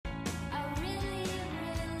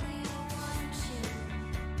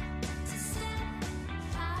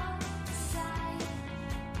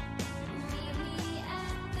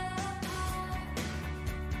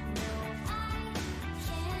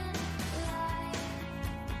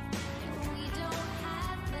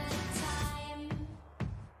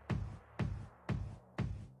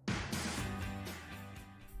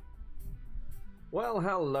Well,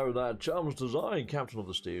 hello there, chums. Design Captain of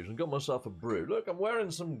the Steves, and got myself a brew. Look, I'm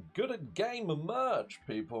wearing some Good at Game merch,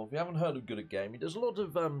 people. If you haven't heard of Good at Game, he does a lot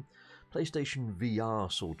of PlayStation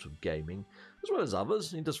VR sort of gaming, as well as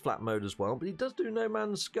others. He does flat mode as well, but he does do No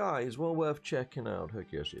Man's Sky. It's well worth checking out.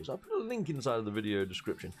 Heck yes, it is. I'll put a link inside of the video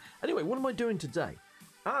description. Anyway, what am I doing today?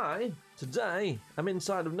 Today, I'm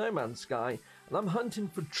inside of No Man's Sky, and I'm hunting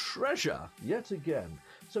for treasure yet again.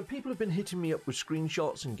 So people have been hitting me up with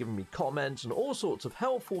screenshots and giving me comments and all sorts of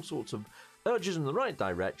helpful sorts of urges in the right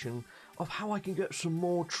direction of how I can get some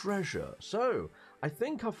more treasure. So I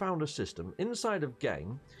think I found a system inside of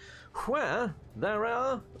game where there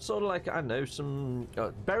are sort of like, I know, some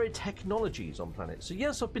buried technologies on planets. So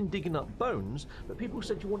yes, I've been digging up bones, but people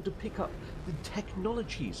said you want to pick up the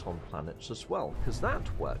technologies on planets as well, because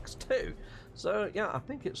that works too. So yeah, I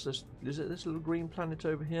think it's this, is it this little green planet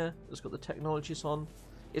over here that's got the technologies on?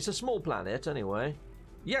 It's a small planet anyway.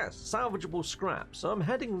 Yes, salvageable scrap. So I'm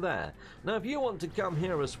heading there. Now if you want to come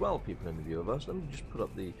here as well, people in the view of us, let me just put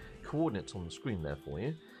up the coordinates on the screen there for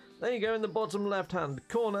you. There you go, in the bottom left hand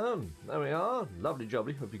corner. There we are. Lovely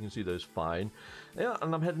jubbly. Hope you can see those fine. Yeah,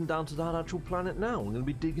 and I'm heading down to that actual planet now. I'm going to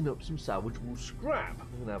be digging up some salvageable scrap.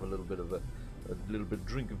 I'm going to have a little bit of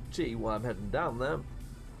drink of tea while I'm heading down there.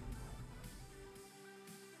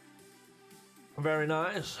 Very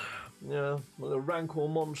nice. Yeah, well, the Rancor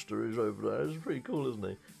monster is over there. It's pretty cool, isn't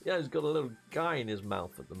he? Yeah, he's got a little guy in his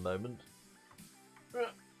mouth at the moment. There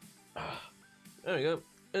we go.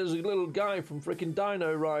 There's a little guy from frickin'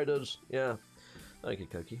 Dino Riders. Yeah. Okie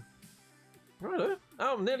dokie. Righto.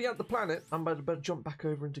 Oh, I'm nearly at the planet. I'm better jump back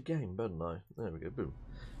over into game, better I? There we go. Boom.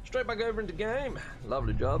 Straight back over into game.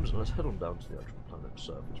 Lovely jobs. Let's head on down to the actual planet's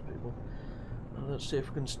surface, people. And let's see if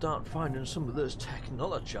we can start finding some of those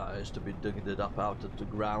technologies to be digging it up out of the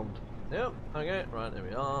ground. Yep, okay, right, there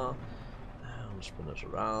we are. And spin us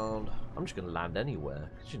around. I'm just going to land anywhere,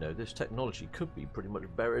 because, you know, this technology could be pretty much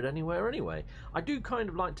buried anywhere anyway. I do kind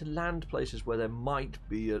of like to land places where there might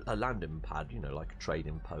be a landing pad, you know, like a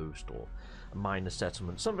trading post or a minor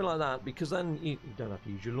settlement, something like that, because then you don't have to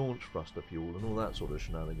use your launch thruster fuel and all that sort of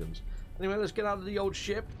shenanigans. Anyway, let's get out of the old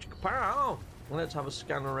ship. Pow! Let's have a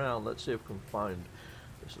scan around. Let's see if we can find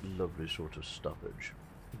this lovely sort of stuffage.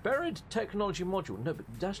 Buried technology module. No, but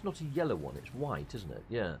that's not a yellow one. It's white, isn't it?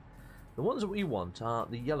 Yeah. The ones that we want are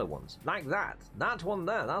the yellow ones. Like that. That one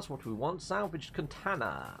there. That's what we want. Salvaged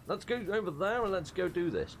container. Let's go over there and let's go do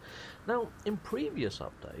this. Now, in previous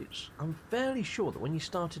updates, I'm fairly sure that when you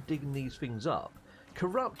started digging these things up,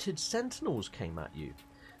 corrupted sentinels came at you.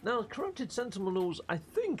 Now, corrupted sentinels, I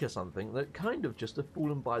think, are something that kind of just have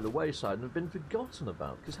fallen by the wayside and have been forgotten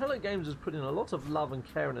about, because Hello Games has put in a lot of love and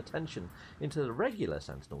care and attention into the regular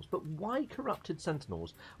sentinels. But why corrupted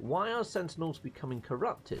sentinels? Why are sentinels becoming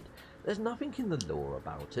corrupted? There's nothing in the lore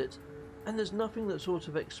about it, and there's nothing that sort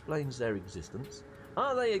of explains their existence.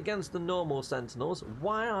 Are they against the normal sentinels?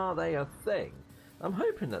 Why are they a thing? I'm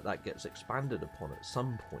hoping that that gets expanded upon at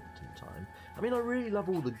some point in time. I mean, I really love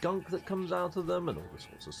all the gunk that comes out of them and all the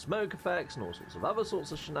sorts of smoke effects and all sorts of other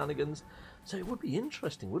sorts of shenanigans. So it would be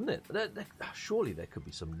interesting, wouldn't it? Surely there could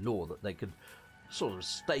be some lore that they could sort of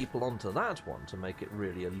staple onto that one to make it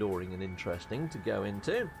really alluring and interesting to go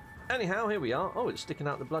into. Anyhow, here we are. Oh, it's sticking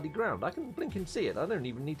out the bloody ground. I can blink and see it. I don't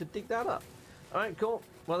even need to dig that up. Alright, cool.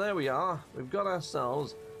 Well, there we are. We've got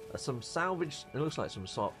ourselves some salvaged, it looks like some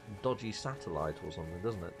sort of dodgy satellite or something,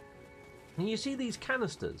 doesn't it? And you see these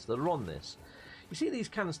canisters that are on this. You see these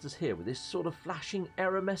canisters here with this sort of flashing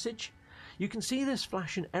error message? You can see this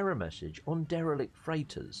flashing error message on derelict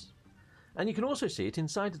freighters. And you can also see it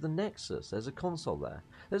inside of the Nexus. There's a console there.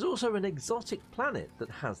 There's also an exotic planet that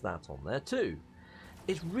has that on there too.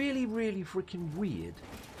 It's really, really freaking weird.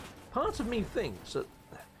 Part of me thinks that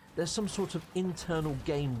there's some sort of internal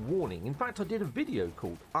game warning. In fact, I did a video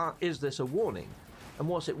called Is This a Warning? And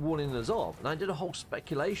what's it warning us of? And I did a whole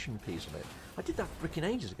speculation piece of it. I did that freaking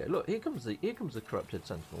ages ago. Look, here comes the corrupted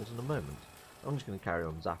sentinels in a moment. I'm just going to carry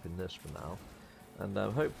on zapping this for now. And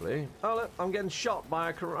hopefully... Oh, look, I'm getting shot by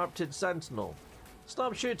a corrupted sentinel.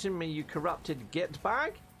 Stop shooting me, you corrupted git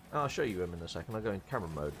bag. I'll show you him in a second. I'll go in camera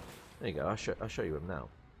mode. There you go, I'll show you him now.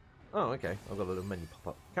 Oh, okay. I've got a little menu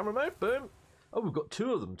pop up. Camera mode, boom. Oh, we've got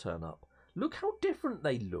two of them turn up. Look how different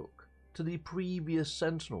they look to the previous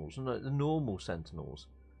sentinels and the normal sentinels.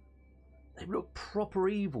 They look proper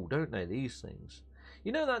evil, don't they, these things?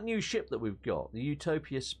 You know that new ship that we've got, the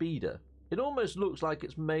Utopia Speeder? It almost looks like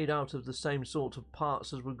it's made out of the same sort of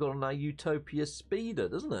parts as we've got on our Utopia Speeder,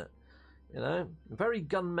 doesn't it? You know, very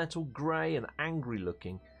gunmetal grey and angry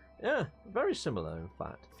looking. Yeah, very similar in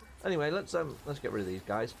fact. Anyway, let's get rid of these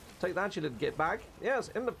guys. Take that, you little git bag. Yes,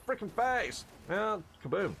 in the freaking face. Yeah,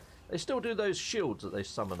 kaboom. They still do those shields that they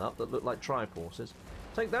summon up that look like Triforces.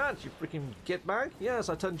 Take that, you freaking gitbag. Yes,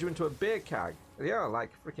 I turned you into a beer keg. Yeah, like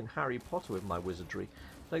freaking Harry Potter with my wizardry.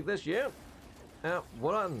 Take this, you.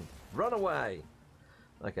 Run away.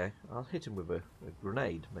 Okay, I'll hit him with a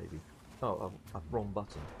grenade, maybe. Oh, wrong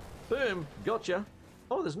button. Boom, gotcha.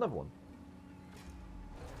 Oh, there's another one.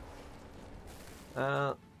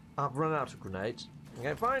 I've run out of grenades.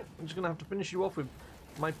 Okay, fine. I'm just going to have to finish you off with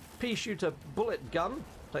my pea-shooter bullet gun.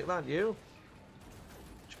 Take that, you.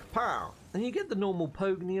 Pow! And you get the normal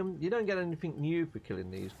pognium. You don't get anything new for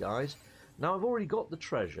killing these guys. Now, I've already got the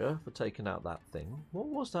treasure for taking out that thing. What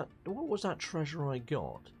was that? What was that treasure I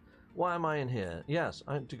got? Why am I in here? Yes,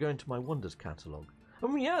 I had to go into my Wonders Catalogue.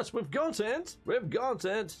 Yes, we've got it! We've got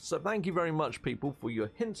it! So thank you very much, people, for your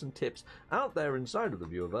hints and tips out there inside of the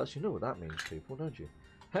viewerverse. You know what that means, people, don't you?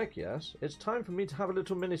 Heck yes. It's time for me to have a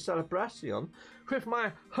little mini celebration with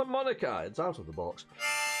my harmonica. It's out of the box.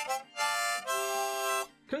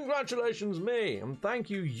 Congratulations me, and thank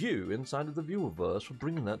you inside of the viewerverse for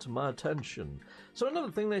bringing that to my attention. So another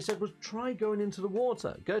thing they said was try going into the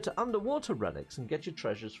water. Go to underwater relics and get your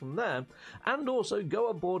treasures from there, and also go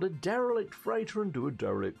aboard a derelict freighter and do a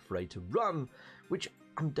derelict freighter run, which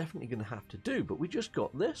I'm definitely going to have to do, but we just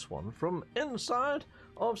got this one from inside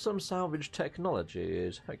of some salvage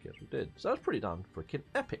technologies. Heck yes we did. So that's pretty darn freaking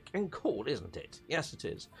epic and cool, isn't it? Yes it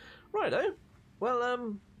is. Righto.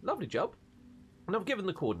 Well, lovely job. And I've given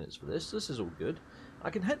the coordinates for this. This is all good. I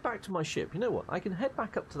can head back to my ship. You know what? I can head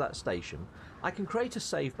back up to that station. I can create a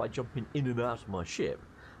save by jumping in and out of my ship.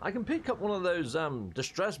 I can pick up one of those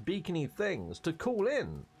distress beacony things to call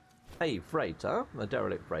in a freighter, a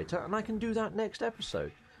derelict freighter, and I can do that next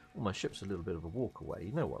episode. Well, my ship's a little bit of a walk away.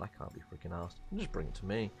 You know what? I can't be freaking asked. Just bring it to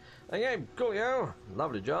me. Okay, coolio.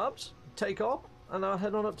 Lovely jobs. Take off, and I'll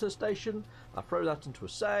head on up to the station. I'll throw that into a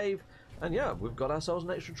save. And yeah, we've got ourselves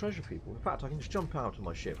an extra treasure, people. In fact, I can just jump out of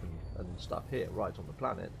my ship and stuff here, right on the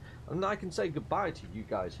planet. And I can say goodbye to you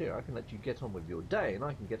guys here. I can let you get on with your day, and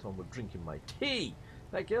I can get on with drinking my tea.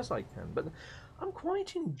 Heck yes, I can. But I'm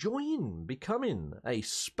quite enjoying becoming a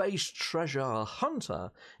space treasure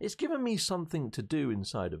hunter. It's given me something to do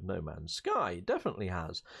inside of No Man's Sky. It definitely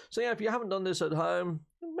has. So yeah, if you haven't done this at home,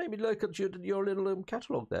 maybe look at your little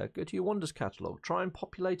catalogue there. Go to your Wonders catalogue. Try and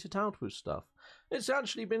populate it out with stuff. It's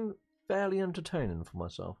actually been fairly entertaining for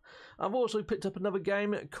myself. I've also picked up another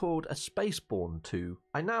game called A Spaceborne 2.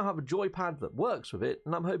 I now have a joypad that works with it,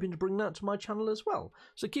 and I'm hoping to bring that to my channel as well.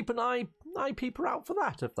 So keep an eye peeper out for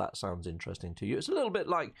that if that sounds interesting to you. It's a little bit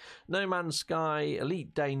like No Man's Sky,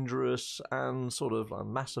 Elite Dangerous, and sort of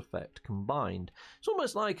Mass Effect combined. It's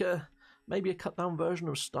almost like maybe a cut down version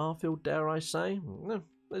of Starfield, dare I say.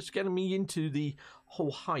 It's getting me into the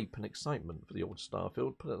whole hype and excitement for the old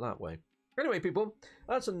Starfield, put it that way. Anyway, people,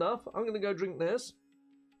 that's enough. I'm going to go drink this.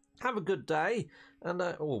 Have a good day, and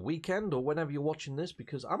or weekend, or whenever you're watching this,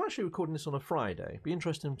 because I'm actually recording this on a Friday. Be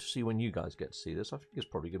interesting to see when you guys get to see this. I think it's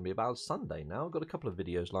probably going to be about Sunday now. I've got a couple of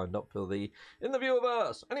videos lined up for in the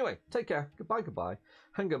viewerverse. Anyway, take care. Goodbye,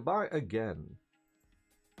 and goodbye again.